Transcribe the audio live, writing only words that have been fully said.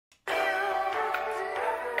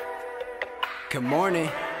Good morning.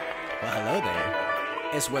 Well, hello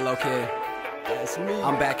there. It's WillowKid. That's me.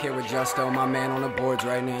 I'm back here with Justo, my man on the boards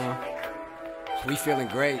right now. We feeling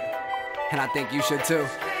great, and I think you should too.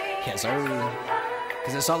 Yes, sir.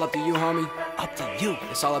 Cause it's all up to you, homie. Up to you.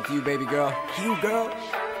 It's all up to you, baby girl. You, girl.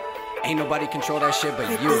 Ain't nobody control that shit but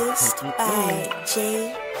you. Produced by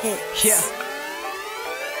JHITZ. Yeah.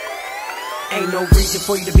 Ain't no reason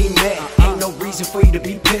for you to be mad. Ain't no reason for you to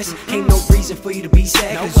be pissed. Ain't no reason for you to be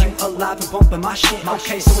sad. Cause you alive and bumping my shit.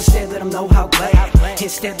 Okay, so instead let them know how glad.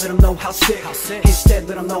 Instead let them know how sick. Instead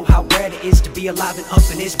let them know how rad it is to be alive and up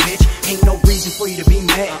in this bitch. Ain't no reason for you to be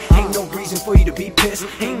mad. Ain't no reason for you to be pissed.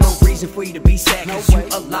 Ain't no reason for you to be sad. Cause you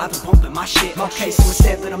alive and pumping my shit. Okay, so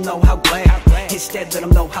instead let them know how glad. Instead let them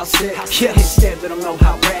know how sick. Instead let them know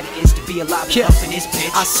how rad it is to be alive and up in this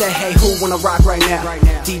bitch. I said, hey, who wanna rock right now?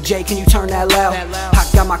 DJ, can you turn that loud? I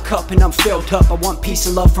got my cup and I'm filled up. I want peace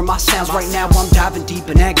and love from my sounds. Right now I'm diving deep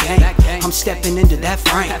in that game. I'm stepping into that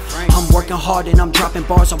frame. I'm working hard and I'm dropping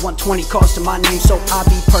bars. I want 20 cars to my name, so I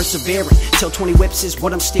be persevering till 20 whips is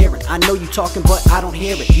what I'm steering. I know you talking but I don't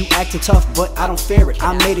hear it. You acting tough but I don't fear it.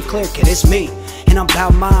 I made it clear, kid, it's me. And I'm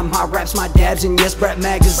bout mine, my raps, my dabs, and yes, rap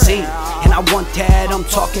magazine. And I want that, I'm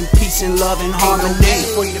talking peace and love and harmony. Ain't no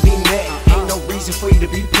reason for you to be mad. Ain't no reason for you to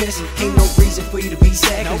be pissed. Ain't no reason for you to be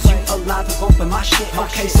sad. Cause you alive and bumping my shit.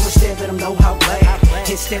 Okay, so instead let them know how glad.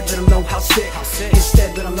 Instead let them know how sick.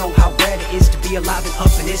 Instead let them know how rad it is to be alive and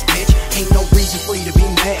up in this bitch. Ain't no reason for you to be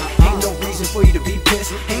mad. Ain't no reason for you to be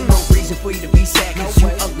pissed. Ain't no reason for you to be sad. Cause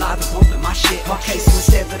you alive and bumping my shit. Okay, so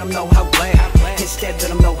instead let them know how glad. Instead let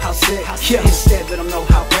them know how sick. Instead let them know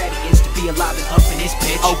how rad it is to be alive and up in this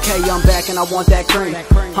bitch. Okay, I'm back and I want that cream.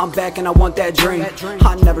 I'm back and I want that dream.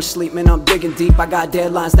 I never sleep, man, I'm digging deep. I got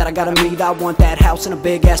deadlines that I gotta meet. I want that house and a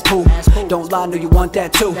big ass pool. Don't lie, know you want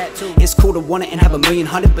that too. It's cool to want it and have a million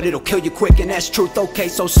hundred, but it'll kill you quick, and that's truth. Okay,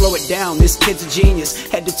 so slow it down. This kid's a genius.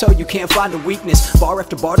 Head to toe, you can't find a weakness. Bar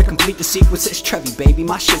after bar to complete the sequence. It's Trevi, baby,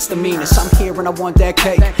 my shit's the meanest. I'm here and I want that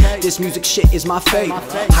cake. This music shit is my fate.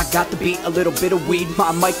 I got the beat, a little bit of weed,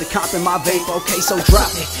 my mic, the comp, and my vape. Okay, so drop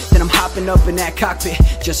it. Then I'm hopping up in that cockpit.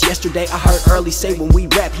 Just yesterday I heard Early say when we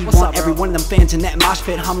rap, he want every one of them fans in that mosh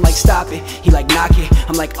pit. I'm like, stop it. He like, knock it.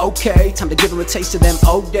 I'm like, okay, time to give him a taste of them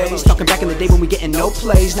old days. Talking back in the day when we getting no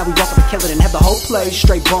plays. Now we walk up and kill it and have the whole place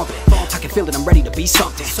straight bumping. I can feel it, I'm ready to be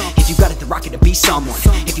something. If you got it, the rocket to be someone.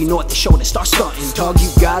 If you know it, the show it, start stunting. Dog, you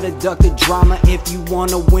gotta duck the drama if you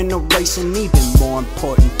wanna win a race. And even more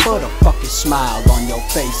important, put a fucking smile on your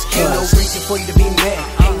face. Ain't no reason for you to be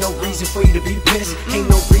mad. Ain't no reason for you to be pissed. Ain't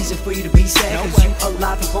no reason for you to be sad. Cause you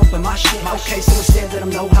alive and bumping my shit. Okay, so instead let them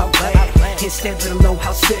know how glad. Instead let them know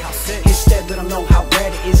how sick. Instead let them know how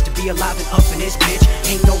rad it is to be alive and up in this bitch.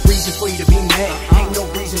 Ain't no reason for you to be mad. Ain't no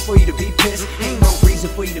reason for you to be pissed. Ain't no reason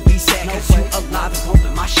for you to be sad. Cause you alive and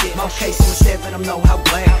bumping my shit. Okay, so instead let them know how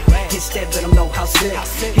glad. Instead let them know how sick.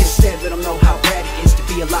 Instead let them know how rad it is to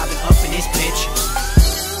be alive and up in this bitch.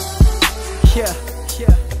 Yeah.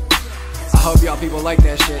 I hope y'all people like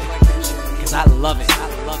that shit, cause I love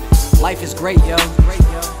it. Life is great, yo.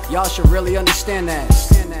 Y'all should really understand that.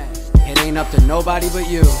 It ain't up to nobody but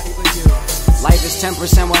you. Life is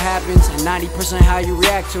 10% what happens and 90% how you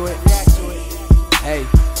react to it. Hey,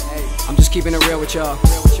 I'm just keeping it real with y'all.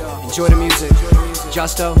 Enjoy the music.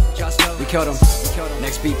 Justo, we killed him.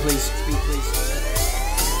 Next beat, please.